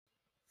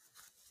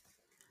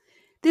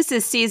This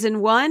is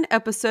Season 1,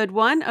 Episode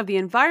 1 of the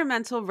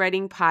Environmental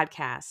Writing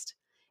Podcast.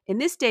 In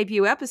this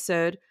debut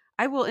episode,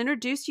 I will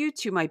introduce you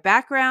to my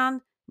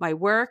background, my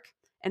work,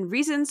 and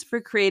reasons for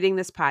creating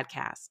this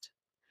podcast.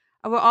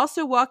 I will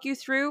also walk you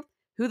through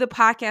who the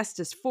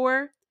podcast is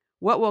for,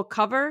 what we'll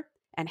cover,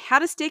 and how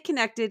to stay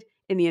connected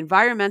in the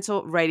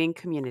environmental writing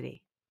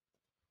community.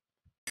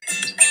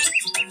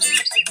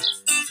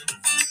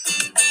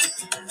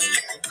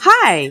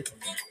 Hi,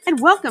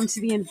 and welcome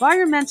to the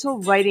Environmental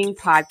Writing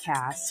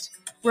Podcast,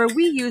 where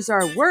we use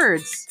our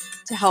words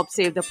to help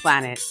save the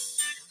planet.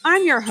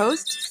 I'm your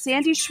host,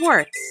 Sandy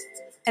Schwartz,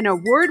 an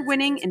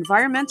award-winning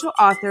environmental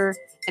author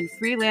and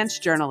freelance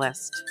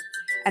journalist.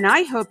 And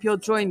I hope you'll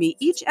join me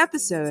each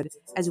episode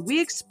as we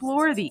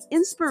explore the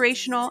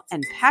inspirational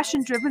and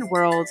passion-driven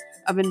world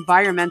of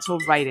environmental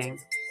writing.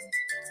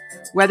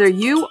 Whether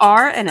you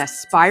are an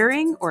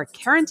aspiring or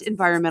current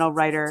environmental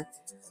writer,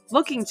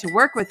 looking to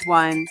work with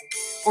one,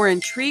 or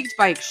intrigued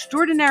by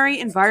extraordinary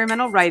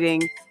environmental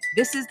writing,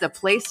 this is the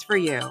place for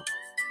you.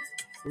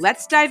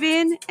 Let's dive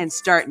in and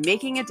start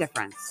making a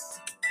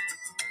difference.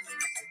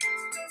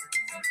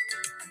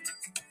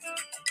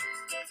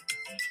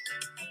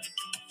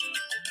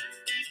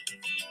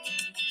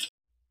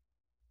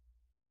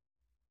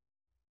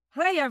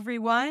 Hi,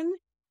 everyone.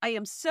 I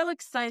am so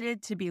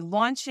excited to be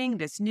launching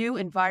this new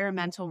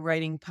environmental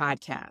writing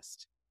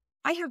podcast.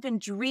 I have been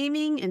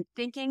dreaming and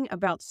thinking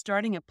about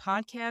starting a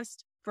podcast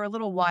for a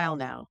little while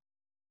now.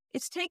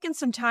 It's taken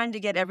some time to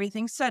get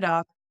everything set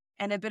up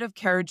and a bit of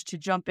courage to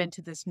jump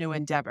into this new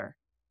endeavor.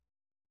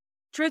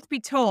 Truth be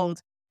told,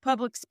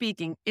 public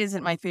speaking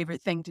isn't my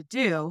favorite thing to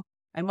do.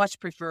 I much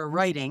prefer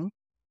writing,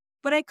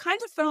 but I kind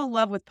of fell in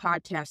love with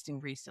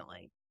podcasting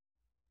recently.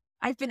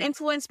 I've been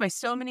influenced by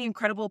so many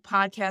incredible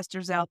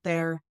podcasters out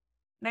there,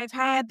 and I've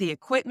had the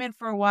equipment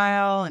for a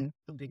while and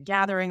I've been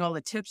gathering all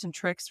the tips and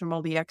tricks from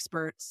all the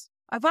experts.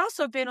 I've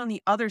also been on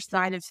the other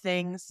side of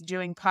things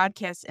doing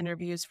podcast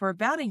interviews for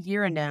about a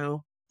year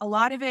now. A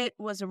lot of it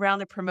was around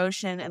the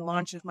promotion and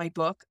launch of my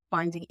book,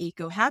 Finding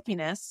Eco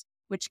Happiness,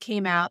 which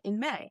came out in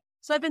May.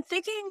 So I've been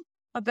thinking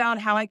about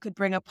how I could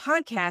bring a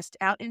podcast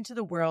out into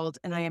the world,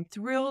 and I am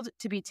thrilled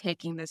to be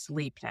taking this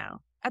leap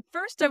now. At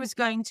first, I was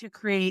going to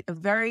create a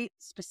very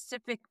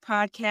specific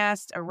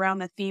podcast around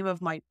the theme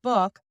of my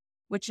book,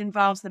 which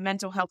involves the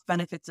mental health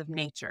benefits of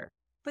nature.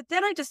 But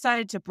then I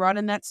decided to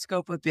broaden that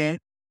scope a bit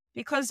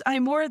because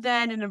I'm more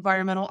than an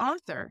environmental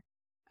author.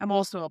 I'm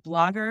also a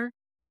blogger,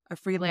 a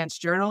freelance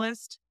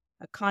journalist,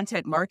 a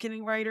content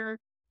marketing writer,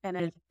 and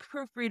a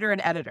proofreader and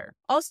editor.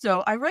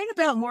 Also, I write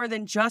about more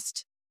than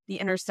just the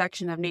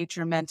intersection of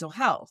nature and mental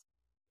health.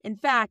 In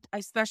fact,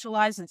 I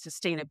specialize in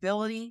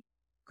sustainability,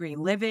 green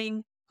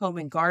living, home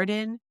and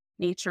garden,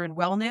 nature and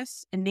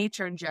wellness, and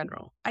nature in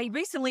general. I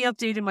recently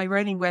updated my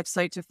writing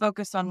website to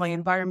focus on my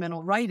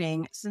environmental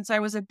writing since I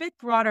was a bit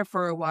broader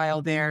for a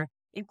while there,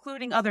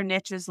 including other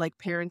niches like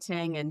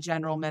parenting and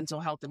general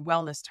mental health and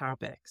wellness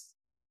topics.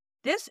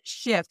 This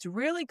shift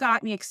really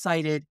got me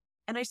excited,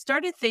 and I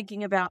started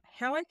thinking about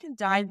how I can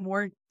dive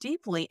more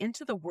deeply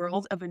into the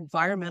world of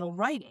environmental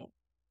writing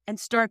and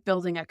start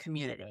building a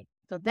community.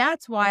 So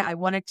that's why I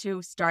wanted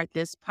to start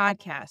this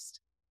podcast.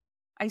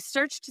 I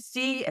searched to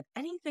see if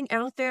anything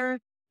out there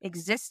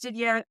existed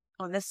yet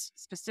on this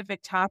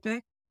specific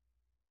topic.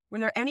 Were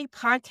there any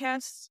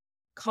podcasts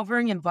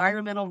covering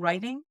environmental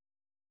writing?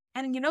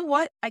 And you know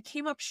what? I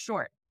came up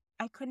short.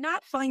 I could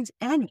not find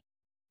any,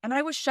 and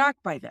I was shocked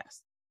by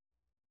this.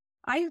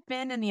 I've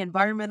been in the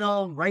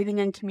environmental writing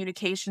and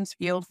communications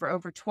field for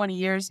over 20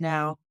 years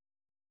now,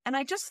 and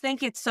I just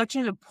think it's such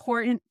an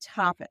important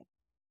topic.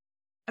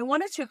 I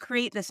wanted to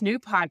create this new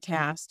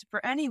podcast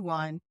for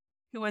anyone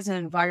who is an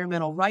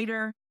environmental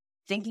writer,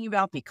 thinking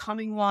about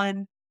becoming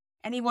one,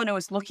 anyone who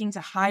is looking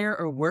to hire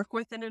or work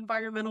with an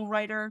environmental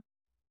writer,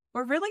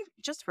 or really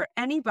just for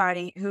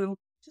anybody who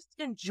just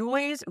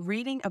enjoys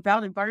reading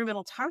about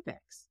environmental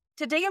topics.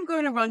 Today, I'm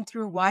going to run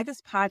through why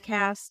this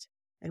podcast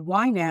and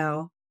why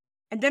now,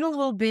 and then a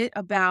little bit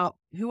about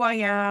who I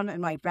am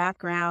and my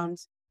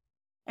background,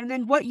 and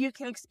then what you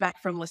can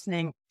expect from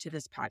listening to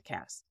this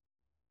podcast.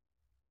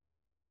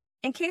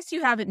 In case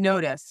you haven't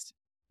noticed,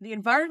 the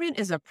environment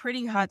is a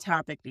pretty hot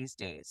topic these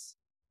days.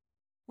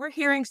 We're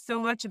hearing so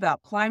much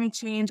about climate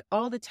change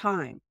all the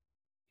time.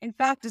 In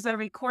fact, as I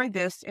record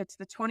this, it's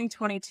the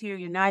 2022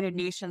 United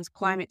Nations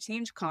Climate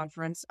Change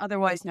Conference,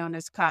 otherwise known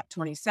as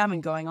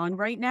COP27, going on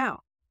right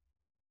now.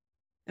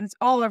 And it's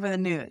all over the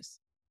news.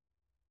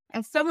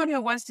 As someone who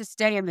wants to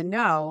stay in the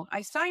know,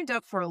 I signed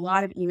up for a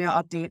lot of email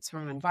updates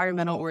from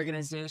environmental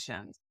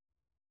organizations.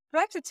 But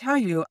I have to tell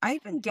you,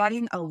 I've been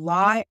getting a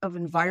lot of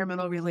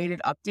environmental-related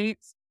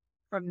updates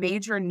from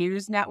major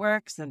news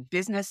networks and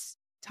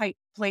business-type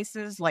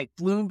places like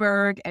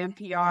Bloomberg,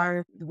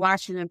 NPR, the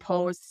Washington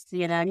Post,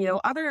 CNN,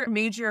 other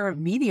major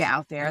media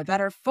out there that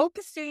are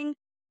focusing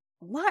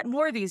a lot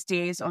more these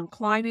days on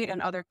climate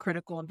and other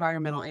critical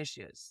environmental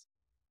issues.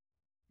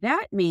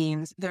 That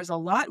means there's a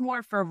lot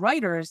more for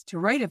writers to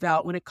write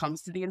about when it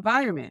comes to the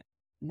environment.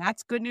 And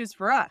that's good news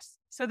for us.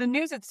 So the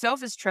news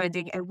itself is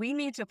trending, and we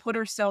need to put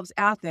ourselves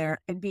out there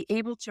and be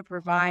able to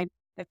provide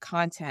the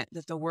content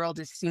that the world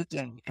is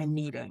seeking and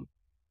needing.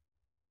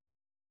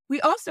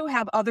 We also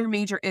have other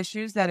major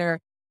issues that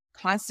are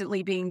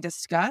constantly being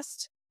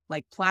discussed,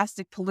 like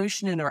plastic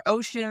pollution in our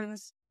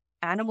oceans,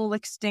 animal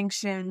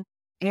extinction,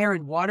 air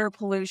and water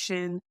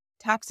pollution,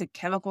 toxic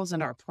chemicals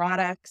in our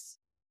products,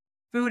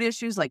 food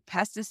issues like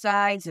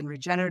pesticides and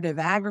regenerative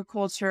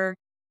agriculture,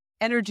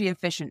 energy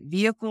efficient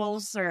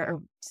vehicles are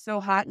so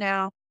hot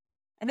now.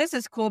 And this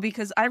is cool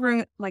because I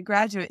wrote my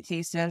graduate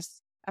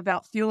thesis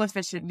about fuel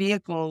efficient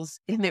vehicles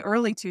in the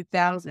early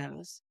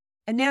 2000s.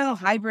 And now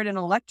hybrid and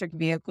electric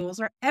vehicles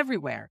are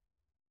everywhere.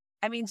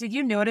 I mean, did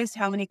you notice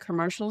how many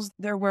commercials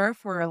there were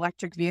for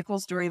electric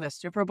vehicles during the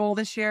Super Bowl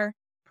this year?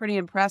 Pretty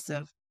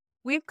impressive.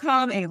 We've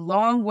come a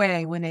long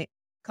way when it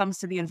comes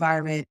to the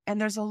environment, and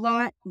there's a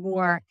lot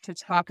more to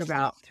talk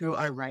about through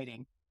our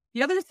writing.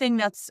 The other thing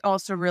that's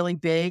also really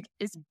big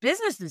is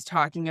businesses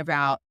talking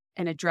about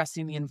and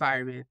addressing the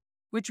environment,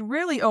 which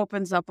really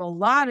opens up a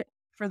lot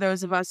for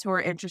those of us who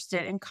are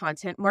interested in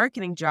content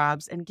marketing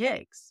jobs and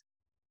gigs.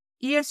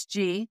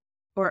 ESG,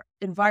 or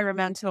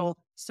environmental,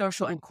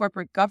 social, and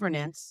corporate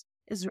governance,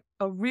 is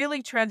a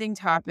really trending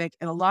topic,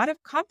 and a lot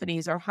of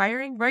companies are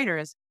hiring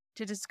writers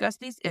to discuss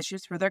these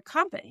issues for their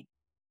company.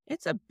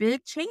 It's a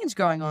big change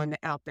going on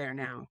out there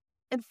now.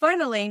 And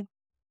finally,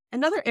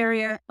 another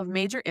area of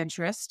major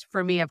interest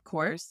for me, of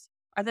course,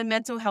 are the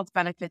mental health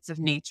benefits of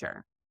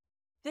nature.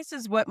 This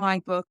is what my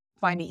book,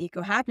 Finding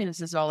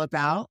Eco-Happiness, is all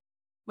about.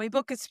 My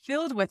book is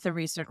filled with the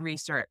recent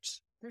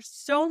research. There's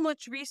so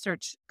much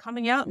research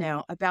coming out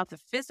now about the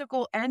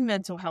physical and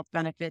mental health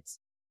benefits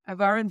of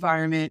our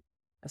environment,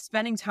 of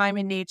spending time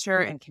in nature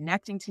and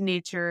connecting to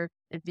nature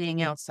and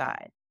being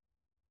outside.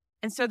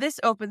 And so this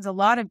opens a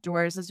lot of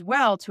doors as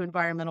well to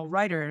environmental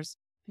writers,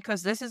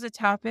 because this is a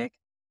topic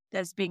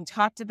that's being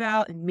talked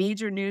about in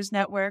major news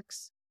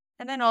networks,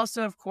 and then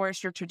also, of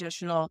course, your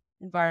traditional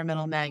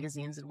environmental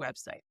magazines and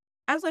websites.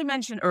 As I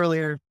mentioned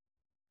earlier,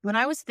 when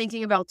I was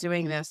thinking about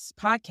doing this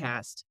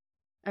podcast,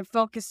 I'm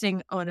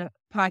focusing on a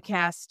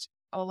podcast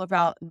all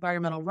about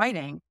environmental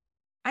writing,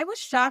 I was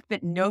shocked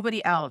that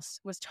nobody else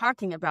was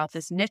talking about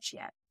this niche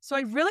yet. So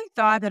I really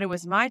thought that it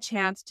was my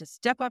chance to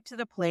step up to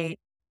the plate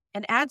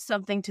and add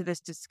something to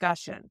this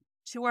discussion,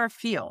 to our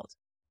field,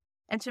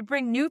 and to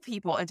bring new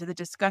people into the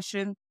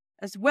discussion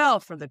as well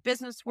from the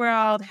business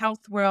world,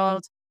 health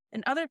world,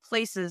 and other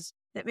places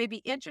that may be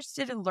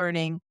interested in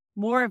learning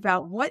more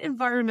about what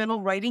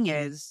environmental writing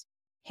is,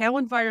 how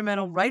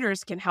environmental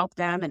writers can help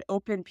them and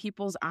open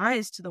people's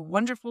eyes to the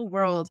wonderful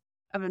world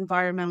of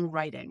environmental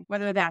writing,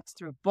 whether that's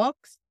through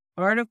books,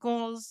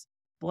 articles,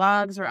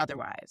 blogs, or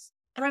otherwise.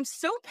 And I'm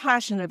so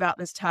passionate about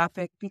this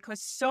topic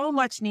because so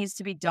much needs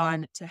to be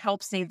done to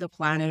help save the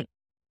planet.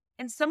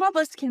 And some of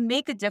us can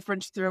make a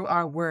difference through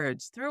our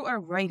words, through our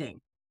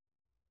writing.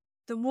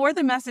 The more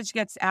the message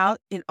gets out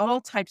in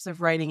all types of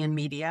writing and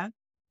media,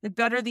 the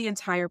better the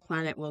entire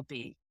planet will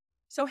be.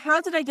 So how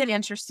did I get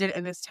interested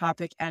in this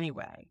topic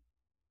anyway?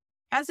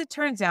 As it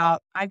turns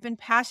out, I've been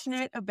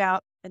passionate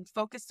about and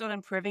focused on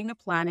improving the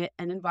planet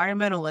and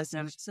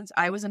environmentalism since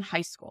I was in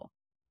high school.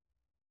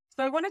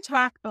 So I want to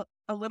talk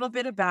a little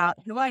bit about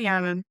who I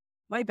am,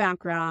 my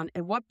background,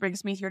 and what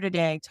brings me here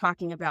today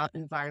talking about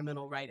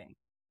environmental writing.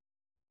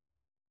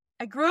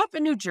 I grew up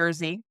in New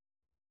Jersey.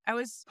 I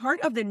was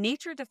part of the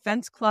Nature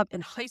Defense Club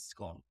in high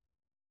school.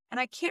 And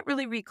I can't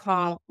really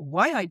recall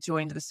why I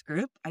joined this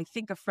group. I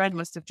think a friend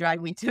must have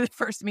dragged me to the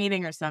first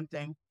meeting or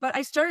something. But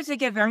I started to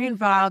get very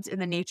involved in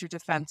the Nature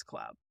Defense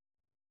Club.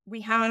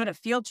 We had a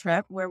field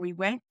trip where we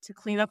went to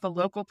clean up a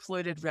local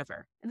polluted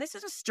river. And this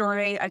is a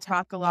story I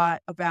talk a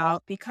lot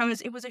about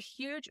because it was a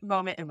huge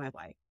moment in my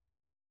life.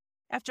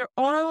 After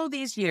all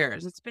these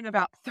years, it's been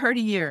about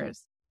 30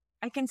 years,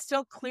 I can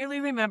still clearly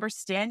remember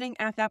standing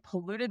at that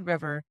polluted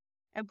river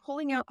and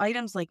pulling out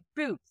items like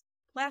boots,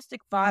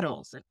 plastic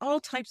bottles, and all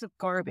types of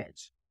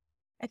garbage.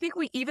 I think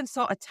we even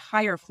saw a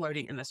tire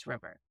floating in this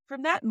river.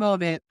 From that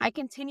moment, I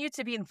continued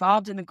to be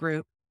involved in the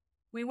group.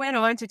 We went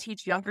on to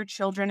teach younger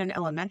children in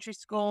elementary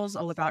schools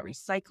all about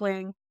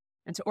recycling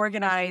and to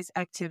organize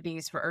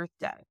activities for Earth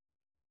Day.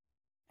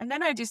 And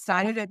then I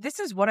decided that this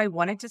is what I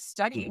wanted to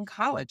study in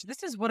college.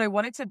 This is what I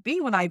wanted to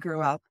be when I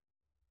grew up.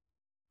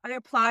 I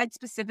applied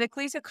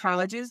specifically to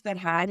colleges that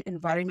had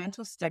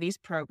environmental studies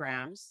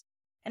programs.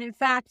 And in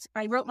fact,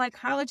 I wrote my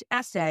college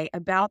essay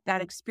about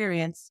that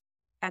experience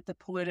at the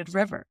polluted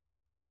river.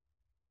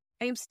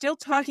 I am still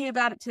talking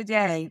about it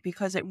today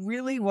because it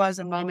really was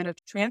a moment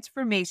of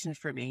transformation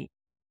for me.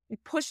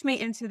 It pushed me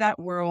into that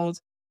world,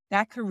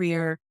 that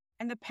career,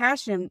 and the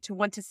passion to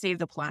want to save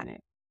the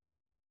planet.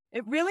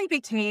 It really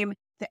became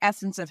the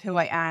essence of who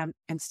I am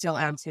and still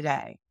am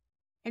today.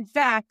 In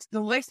fact,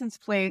 the license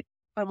plate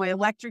on my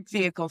electric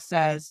vehicle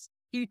says,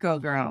 Eco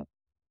Girl.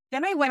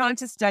 Then I went on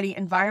to study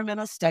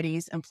environmental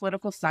studies and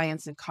political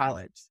science in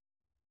college.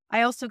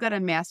 I also got a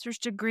master's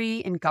degree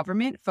in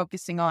government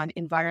focusing on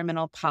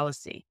environmental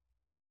policy.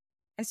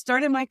 I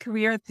started my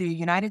career at the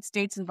United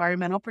States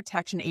Environmental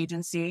Protection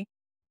Agency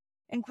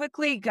and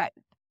quickly got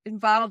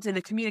involved in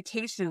the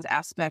communications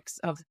aspects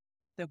of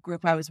the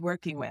group I was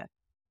working with.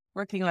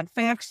 working on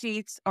fact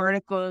sheets,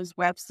 articles,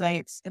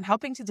 websites, and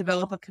helping to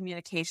develop a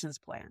communications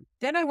plan.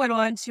 Then I went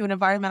on to an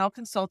environmental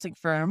consulting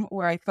firm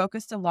where I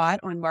focused a lot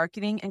on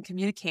marketing and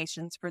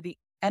communications for the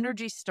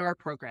Energy Star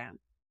program.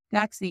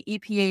 That's the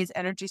EPA's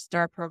Energy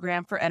Star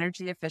program for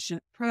energy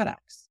efficient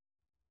products.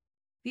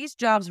 These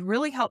jobs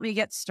really helped me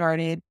get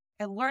started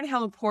and learn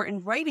how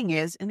important writing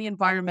is in the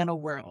environmental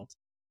world.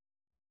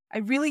 I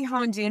really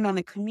honed in on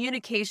the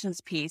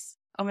communications piece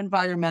of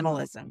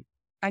environmentalism.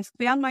 I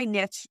found my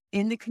niche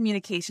in the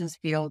communications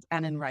field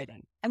and in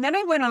writing. And then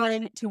I went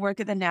on to work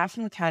at the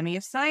National Academy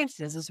of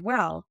Sciences as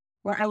well,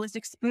 where I was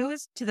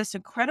exposed to this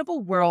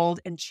incredible world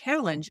and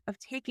challenge of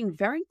taking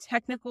very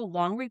technical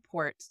long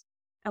reports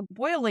and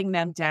boiling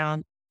them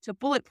down to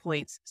bullet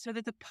points so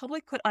that the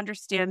public could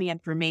understand the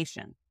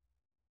information.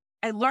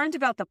 I learned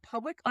about the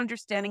public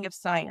understanding of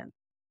science,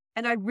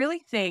 and I really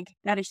think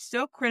that is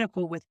so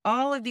critical with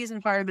all of these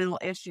environmental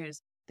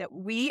issues that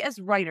we as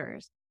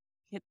writers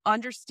can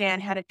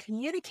understand how to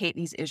communicate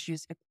these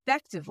issues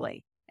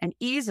effectively and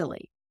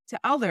easily to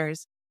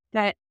others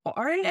that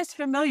aren't as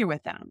familiar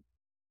with them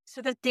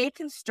so that they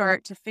can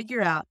start to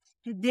figure out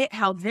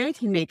how they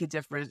can make a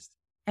difference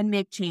and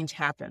make change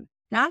happen.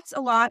 That's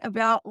a lot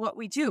about what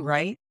we do,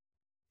 right?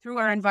 Through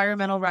our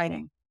environmental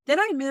writing. Then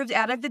I moved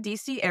out of the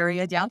DC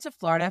area down to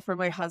Florida for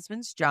my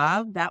husband's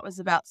job. That was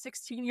about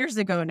 16 years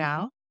ago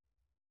now.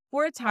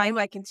 For a time,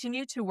 I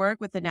continued to work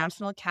with the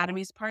National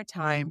Academies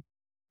part-time,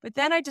 but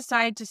then I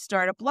decided to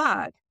start a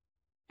blog.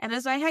 And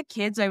as I had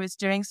kids, I was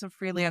doing some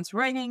freelance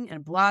writing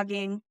and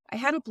blogging. I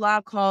had a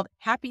blog called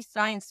Happy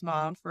Science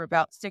Mom for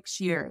about 6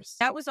 years.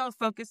 That was all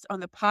focused on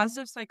the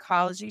positive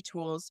psychology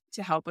tools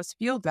to help us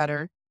feel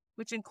better,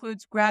 which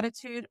includes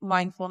gratitude,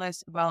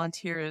 mindfulness,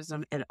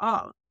 volunteerism, and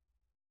all.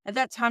 At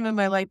that time in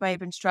my life, I had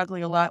been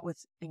struggling a lot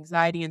with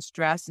anxiety and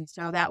stress, and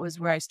so that was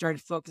where I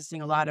started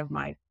focusing a lot of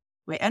my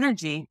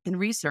energy in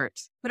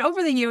research. But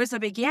over the years, I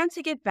began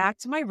to get back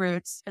to my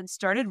roots and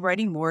started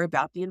writing more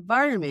about the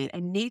environment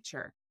and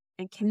nature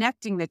and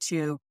connecting the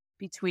two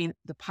between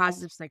the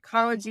positive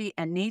psychology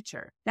and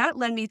nature. That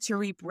led me to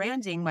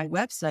rebranding my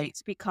website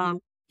to become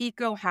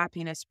Eco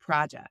Happiness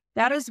Project.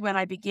 That is when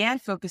I began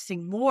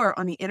focusing more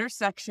on the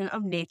intersection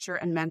of nature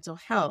and mental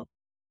health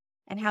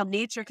and how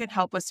nature can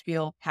help us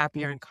feel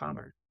happier and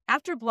calmer.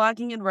 After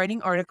blogging and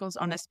writing articles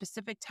on a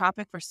specific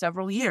topic for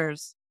several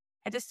years,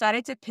 I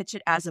decided to pitch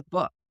it as a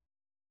book.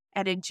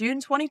 And in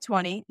June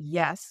 2020,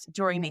 yes,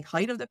 during the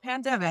height of the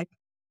pandemic,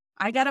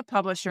 I got a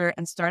publisher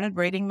and started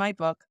writing my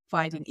book,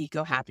 Finding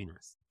Eco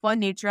Happiness, Fun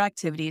Nature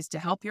Activities to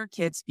Help Your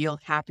Kids Feel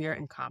Happier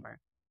and Calmer.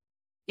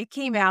 It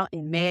came out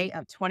in May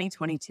of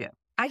 2022.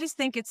 I just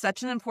think it's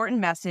such an important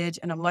message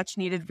and a much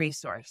needed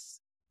resource.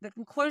 The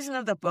conclusion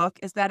of the book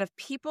is that if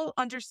people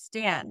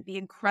understand the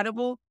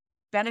incredible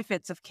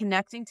benefits of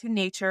connecting to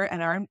nature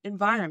and our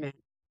environment,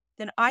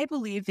 then I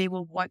believe they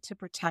will want to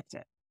protect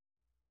it.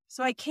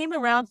 So I came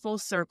around full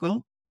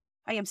circle.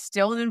 I am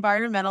still an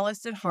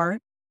environmentalist at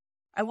heart.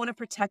 I want to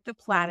protect the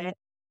planet,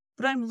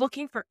 but I'm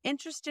looking for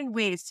interesting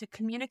ways to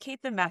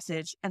communicate the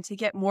message and to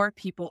get more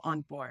people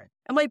on board.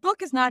 And my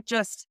book is not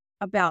just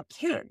about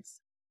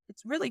kids.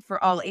 It's really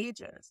for all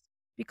ages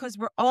because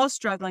we're all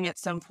struggling at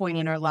some point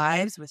in our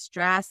lives with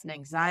stress and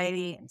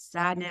anxiety and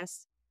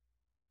sadness.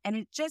 And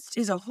it just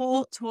is a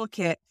whole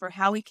toolkit for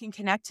how we can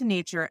connect to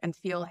nature and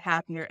feel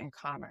happier and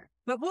calmer.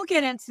 But we'll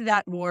get into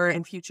that more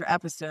in future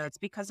episodes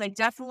because I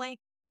definitely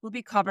will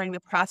be covering the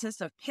process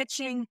of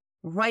pitching,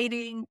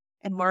 writing,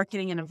 and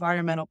marketing an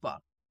environmental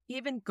book,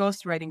 even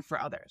ghostwriting for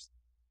others.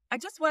 I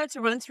just wanted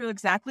to run through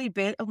exactly a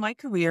bit of my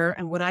career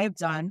and what I have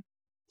done.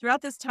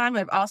 Throughout this time,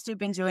 I've also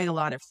been doing a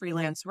lot of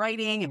freelance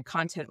writing and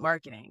content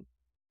marketing.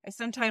 I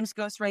sometimes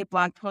ghostwrite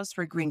blog posts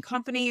for green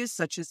companies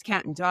such as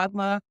Cat and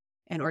Dogma,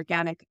 an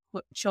organic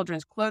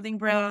children's clothing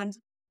brand.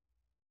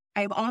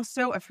 I'm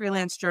also a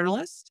freelance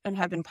journalist and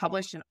have been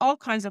published in all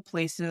kinds of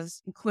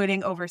places,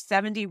 including over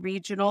 70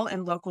 regional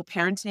and local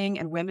parenting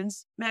and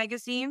women's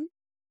magazines,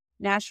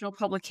 national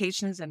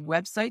publications and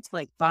websites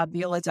like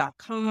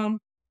bobvila.com,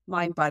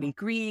 Mind Body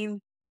Green,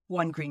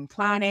 One Green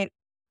Planet,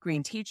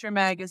 Green Teacher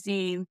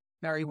Magazine,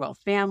 Very Well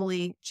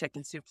Family,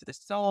 Chicken Soup for the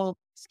Soul,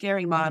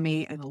 Scary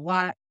Mommy, and a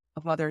lot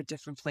of other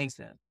different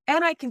places.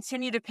 And I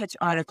continue to pitch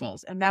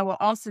articles, and that will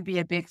also be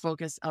a big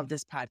focus of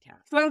this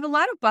podcast. So I have a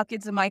lot of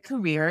buckets in my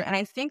career, and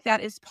I think that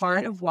is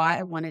part of why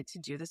I wanted to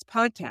do this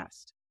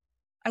podcast.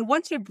 I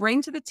want to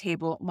bring to the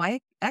table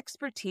my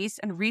expertise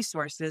and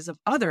resources of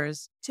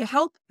others to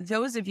help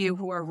those of you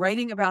who are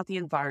writing about the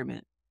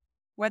environment,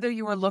 whether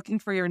you are looking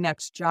for your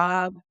next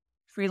job,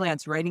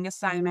 freelance writing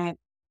assignment,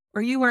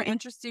 or you are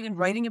interested in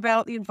writing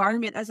about the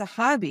environment as a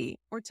hobby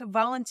or to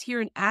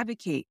volunteer and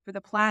advocate for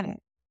the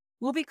planet.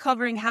 We'll be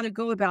covering how to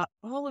go about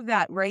all of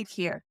that right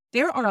here.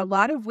 There are a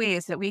lot of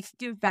ways that we can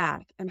give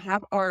back and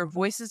have our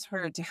voices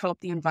heard to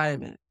help the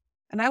environment,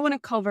 and I want to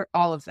cover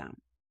all of them.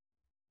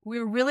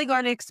 We're really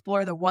going to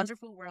explore the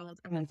wonderful world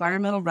of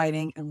environmental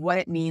writing and what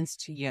it means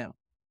to you.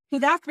 So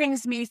that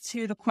brings me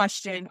to the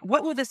question,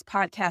 what will this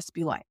podcast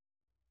be like?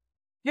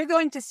 You're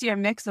going to see a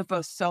mix of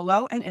both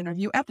solo and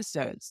interview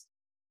episodes.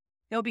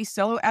 There'll be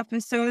solo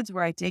episodes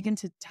where I dig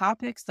into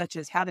topics such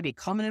as how to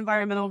become an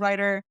environmental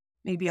writer.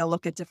 Maybe I'll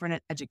look at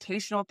different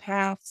educational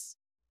paths.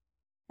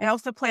 I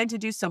also plan to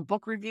do some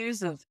book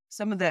reviews of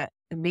some of the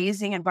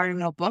amazing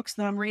environmental books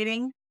that I'm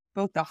reading,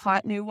 both the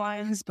hot new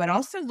ones, but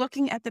also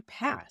looking at the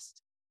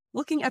past,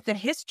 looking at the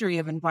history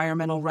of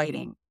environmental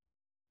writing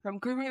from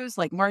gurus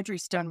like Marjorie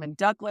Stoneman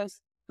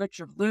Douglas,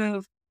 Richard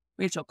Louv,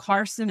 Rachel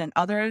Carson, and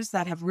others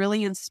that have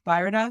really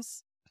inspired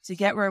us to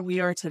get where we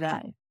are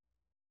today.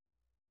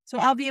 So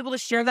I'll be able to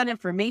share that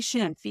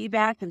information and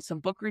feedback and some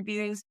book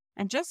reviews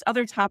and just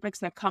other topics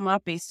that come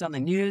up based on the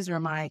news or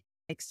my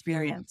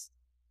experience.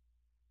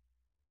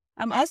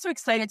 I'm also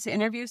excited to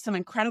interview some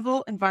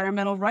incredible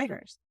environmental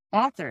writers,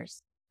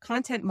 authors,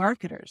 content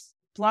marketers,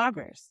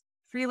 bloggers,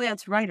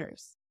 freelance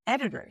writers,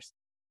 editors,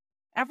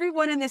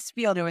 everyone in this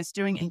field who is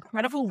doing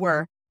incredible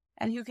work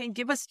and who can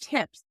give us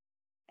tips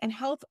and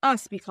help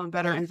us become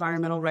better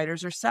environmental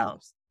writers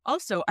ourselves.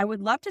 Also, I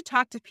would love to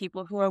talk to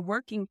people who are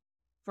working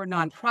for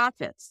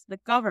nonprofits, the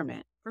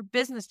government, for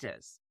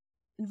businesses,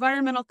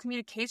 environmental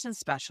communication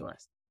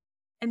specialists,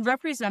 and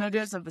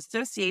representatives of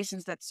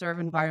associations that serve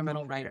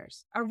environmental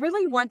writers. I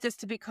really want this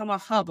to become a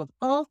hub of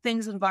all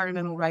things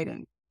environmental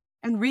writing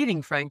and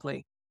reading,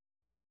 frankly.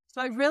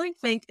 So I really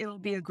think it'll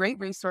be a great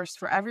resource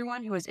for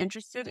everyone who is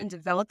interested in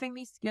developing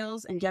these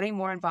skills and getting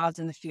more involved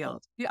in the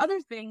field. The other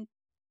thing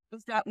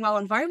is that while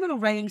environmental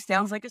writing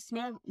sounds like a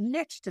small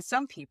niche to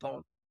some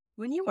people,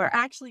 when you are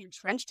actually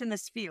entrenched in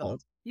this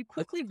field, you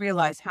quickly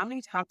realize how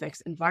many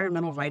topics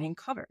environmental writing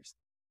covers.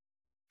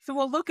 So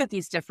we'll look at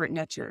these different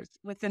niches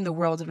within the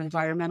world of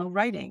environmental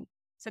writing,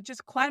 such as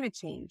climate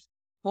change,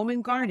 home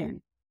and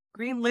garden,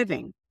 green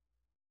living,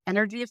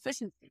 energy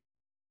efficiency,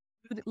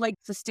 like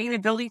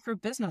sustainability for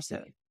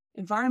businesses,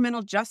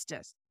 environmental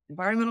justice,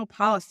 environmental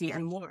policy,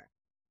 and more.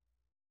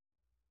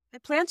 I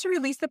plan to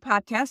release the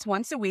podcast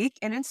once a week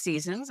and in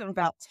seasons of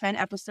about 10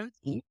 episodes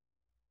each.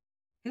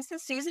 This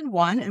is season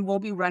 1, and we'll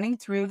be running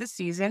through the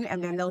season,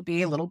 and then there'll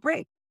be a little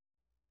break.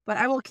 But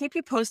I will keep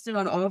you posted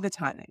on all of the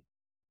timing.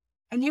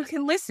 And you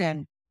can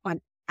listen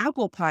on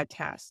Apple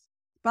Podcasts,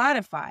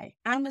 Spotify,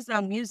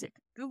 Amazon Music,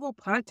 Google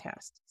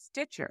Podcasts,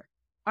 Stitcher,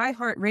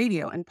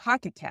 iHeartRadio, and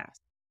Pocket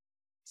Cast.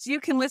 So you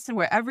can listen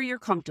wherever you're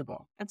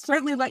comfortable, and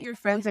certainly let your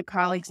friends and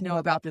colleagues know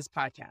about this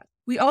podcast.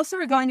 We also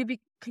are going to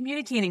be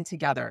communicating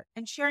together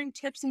and sharing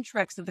tips and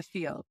tricks of the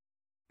field,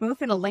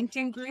 both in a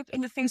LinkedIn group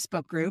and a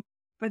Facebook group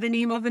by the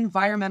name of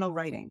Environmental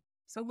Writing.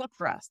 So look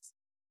for us.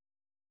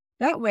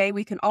 That way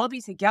we can all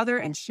be together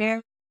and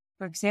share.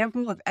 For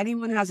example, if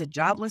anyone has a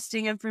job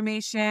listing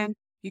information,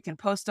 you can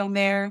post on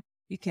there,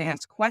 you can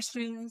ask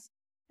questions,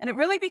 and it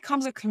really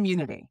becomes a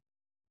community.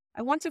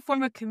 I want to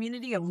form a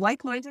community of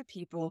like-minded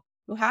people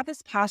who have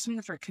this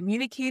passion for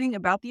communicating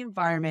about the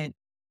environment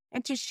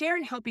and to share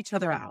and help each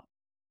other out.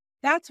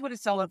 That's what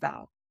it's all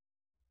about.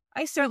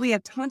 I certainly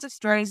have tons of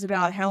stories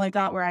about how I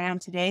got where I am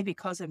today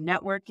because of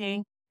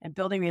networking and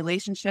building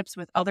relationships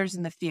with others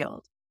in the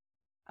field.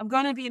 I'm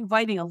going to be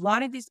inviting a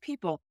lot of these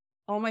people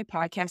on my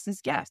podcast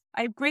as guests.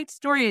 I have great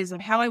stories of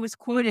how I was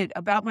quoted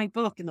about my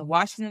book in the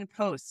Washington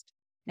Post,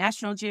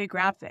 National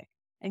Geographic,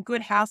 and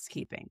Good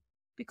Housekeeping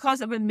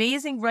because of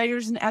amazing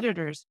writers and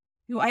editors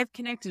who I have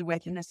connected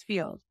with in this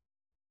field.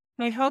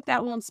 And I hope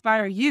that will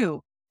inspire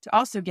you to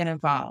also get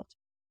involved,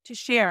 to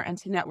share and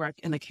to network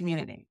in the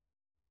community.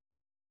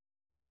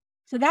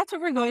 So that's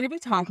what we're going to be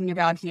talking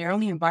about here on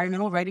the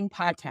Environmental Writing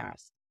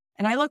Podcast.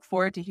 And I look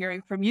forward to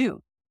hearing from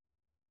you.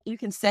 You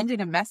can send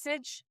in a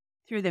message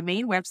through the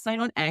main website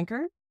on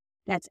Anchor.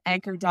 That's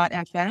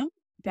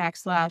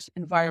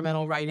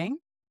anchor.fm/environmental writing.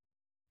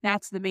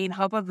 That's the main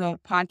hub of the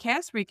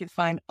podcast where you can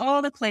find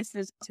all the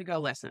places to go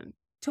listen.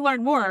 To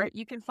learn more,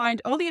 you can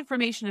find all the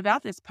information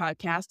about this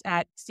podcast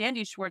at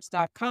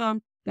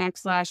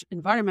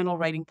sandyschwartz.com/environmental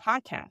writing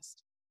podcast.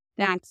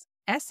 That's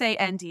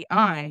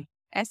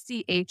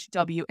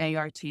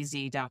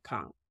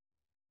SANDISCHWARTZ.com.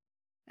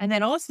 And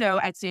then also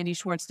at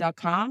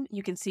sandyschwartz.com,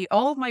 you can see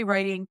all of my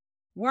writing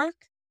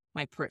work,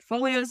 my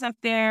portfolios up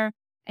there,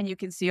 and you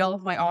can see all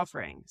of my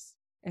offerings.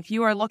 If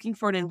you are looking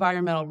for an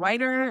environmental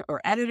writer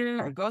or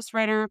editor or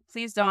ghostwriter,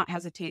 please don't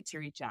hesitate to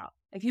reach out.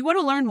 If you want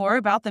to learn more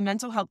about the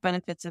mental health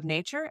benefits of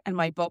nature and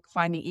my book,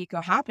 Finding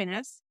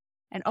Eco-Happiness,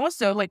 and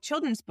also my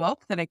children's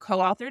book that I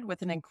co-authored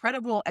with an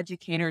incredible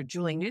educator,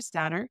 Julie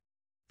Neustatter,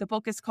 the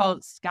book is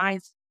called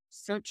Sky's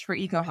Search for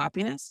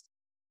Eco-Happiness.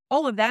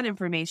 All of that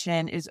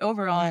information is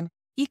over on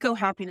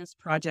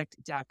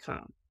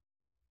ecohappinessproject.com.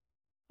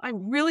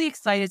 I'm really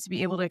excited to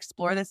be able to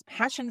explore this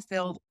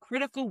passion-filled,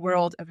 critical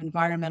world of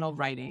environmental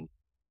writing.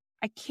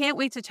 I can't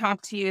wait to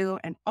talk to you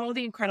and all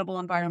the incredible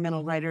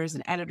environmental writers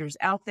and editors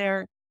out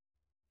there.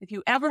 If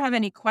you ever have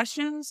any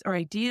questions or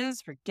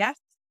ideas for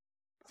guests,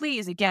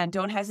 please, again,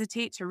 don't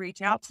hesitate to reach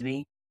out to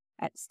me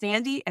at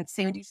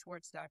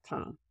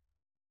sandyschwartz.com.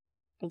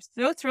 I'm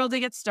so thrilled to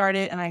get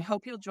started, and I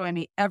hope you'll join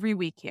me every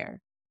week here.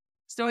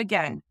 So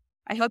again,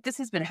 I hope this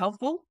has been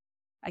helpful.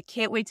 I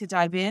can't wait to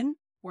dive in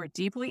more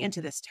deeply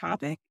into this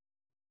topic,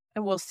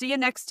 and we'll see you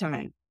next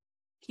time.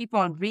 Keep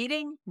on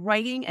reading,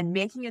 writing, and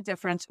making a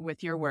difference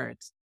with your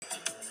words.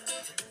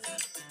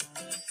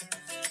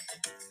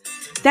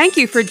 Thank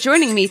you for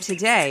joining me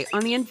today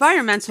on the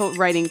Environmental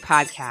Writing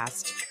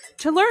Podcast.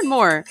 To learn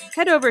more,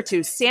 head over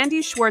to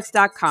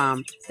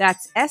sandyschwartz.com.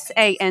 That's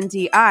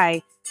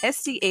SandySchwartz.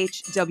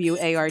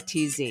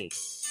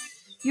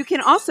 You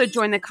can also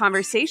join the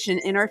conversation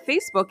in our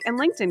Facebook and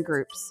LinkedIn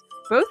groups,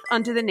 both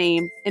under the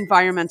name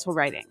Environmental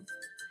Writing.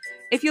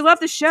 If you love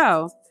the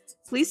show,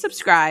 please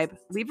subscribe,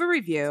 leave a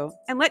review,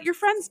 and let your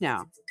friends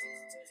know.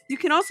 You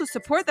can also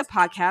support the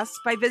podcast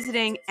by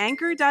visiting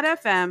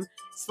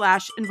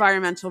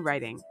anchor.fm/environmental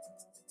writing.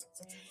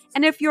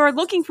 And if you're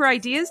looking for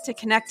ideas to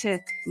connect to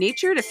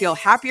nature to feel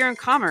happier and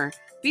calmer,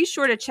 be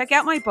sure to check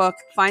out my book,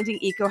 Finding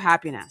Eco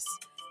Happiness,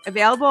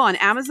 available on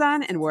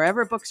Amazon and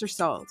wherever books are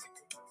sold.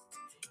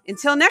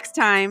 Until next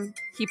time,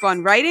 keep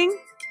on writing,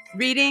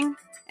 reading,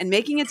 and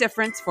making a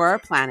difference for our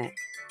planet.